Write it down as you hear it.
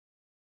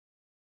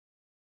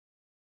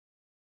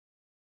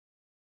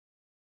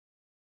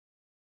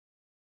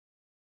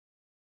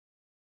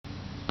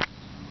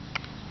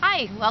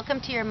Hi, welcome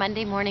to your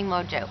Monday Morning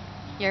Mojo.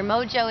 Your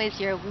Mojo is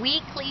your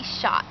weekly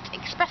shot,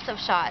 espresso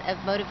shot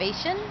of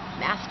motivation,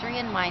 mastery,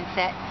 and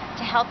mindset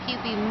to help you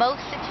be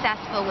most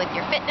successful with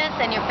your fitness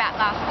and your fat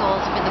loss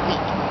goals for the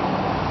week.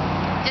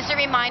 Just a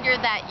reminder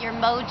that your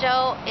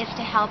Mojo is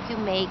to help you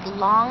make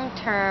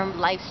long-term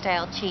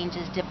lifestyle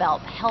changes,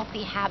 develop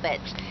healthy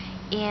habits,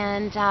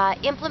 and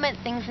implement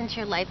things into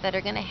your life that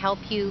are going to help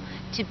you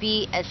to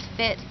be as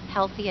fit,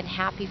 healthy, and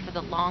happy for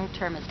the long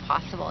term as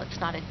possible. It's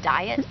not a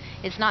diet.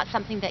 It's not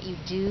something that you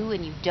do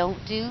and you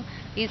don't do.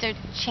 These are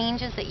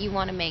changes that you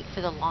want to make for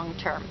the long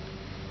term.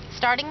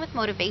 Starting with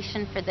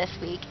motivation for this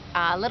week,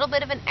 a little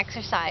bit of an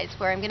exercise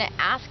where I'm going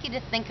to ask you to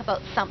think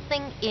about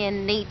something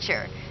in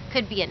nature.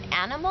 Could be an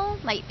animal,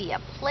 might be a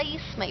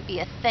place, might be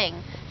a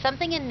thing,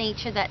 something in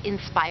nature that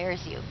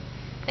inspires you.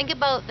 Think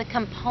about the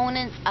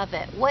components of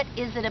it. What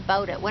is it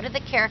about it? What are the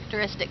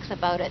characteristics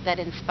about it that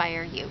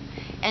inspire you?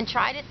 And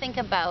try to think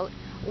about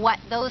what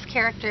those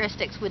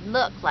characteristics would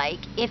look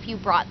like if you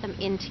brought them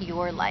into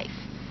your life.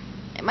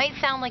 It might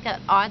sound like an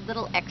odd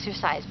little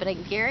exercise, but I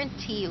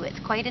guarantee you it's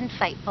quite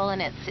insightful,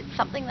 and it's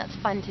something that's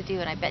fun to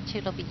do, and I bet you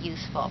it'll be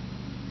useful.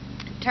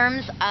 In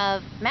terms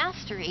of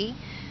mastery,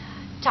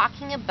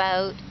 talking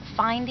about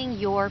finding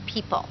your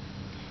people.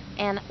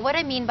 And what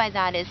I mean by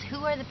that is,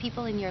 who are the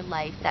people in your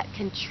life that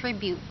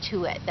contribute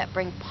to it, that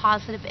bring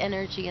positive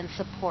energy and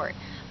support,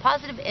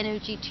 positive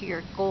energy to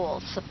your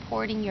goals,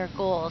 supporting your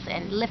goals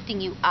and lifting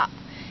you up.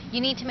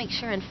 You need to make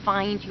sure and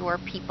find your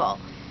people,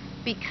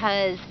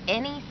 because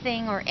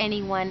anything or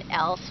anyone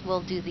else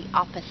will do the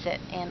opposite,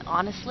 and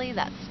honestly,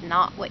 that's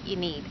not what you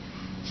need.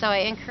 So I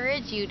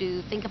encourage you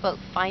to think about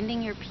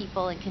finding your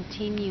people and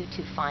continue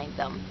to find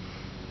them.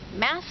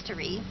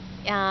 Mastery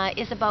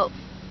is about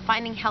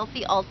finding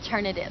healthy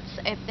alternatives.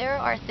 If there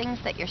are things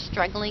that you're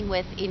struggling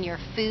with in your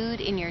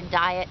food, in your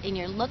diet, and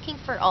you're looking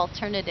for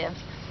alternatives,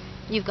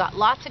 you've got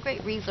lots of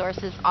great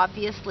resources,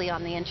 obviously,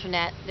 on the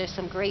internet. There's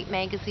some great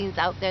magazines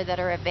out there that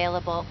are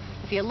available.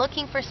 If you're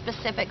looking for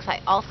specifics,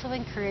 I also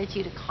encourage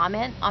you to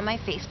comment on my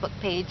Facebook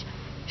page,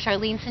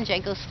 Charlene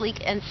Sanjango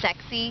Sleek and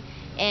Sexy,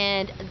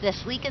 and the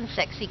Sleek and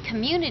Sexy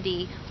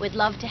community would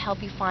love to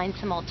help you find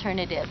some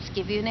alternatives.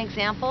 Give you an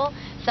example,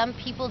 some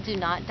people do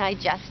not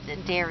digest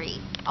dairy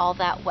all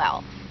that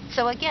well.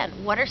 So again,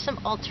 what are some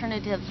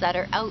alternatives that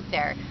are out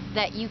there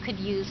that you could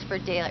use for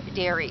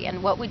dairy,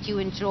 and what would you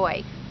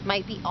enjoy?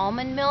 Might be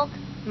almond milk,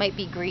 might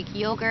be Greek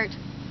yogurt,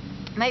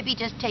 might be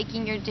just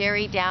taking your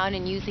dairy down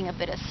and using a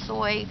bit of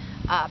soy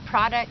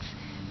products.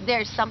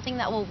 There's something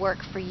that will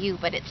work for you,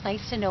 but it's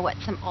nice to know what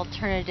some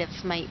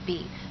alternatives might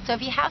be. So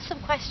if you have some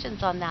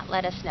questions on that,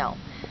 let us know.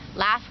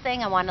 Last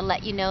thing, I want to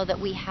let you know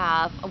that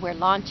we're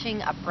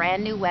launching a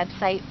brand new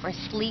website for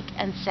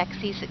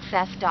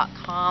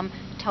sleekandsexysuccess.com.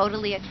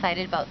 Totally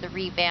excited about the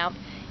revamp,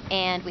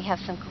 and we have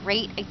some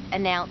great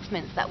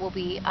announcements that we'll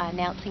be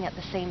announcing at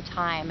the same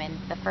time. And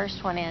the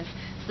first one is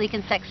Sleek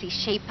and Sexy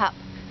Shape Up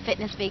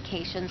Fitness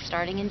Vacation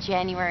starting in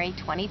January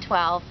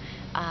 2012.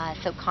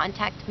 So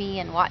contact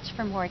me and watch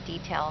for more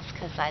details,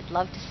 because I'd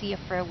love to see you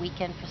for a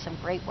weekend for some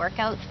great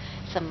workouts,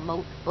 some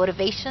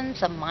motivation,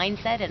 some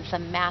mindset, and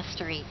some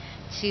mastery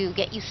to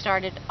get you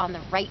started on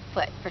the right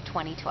foot for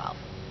 2012.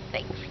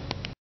 Thanks.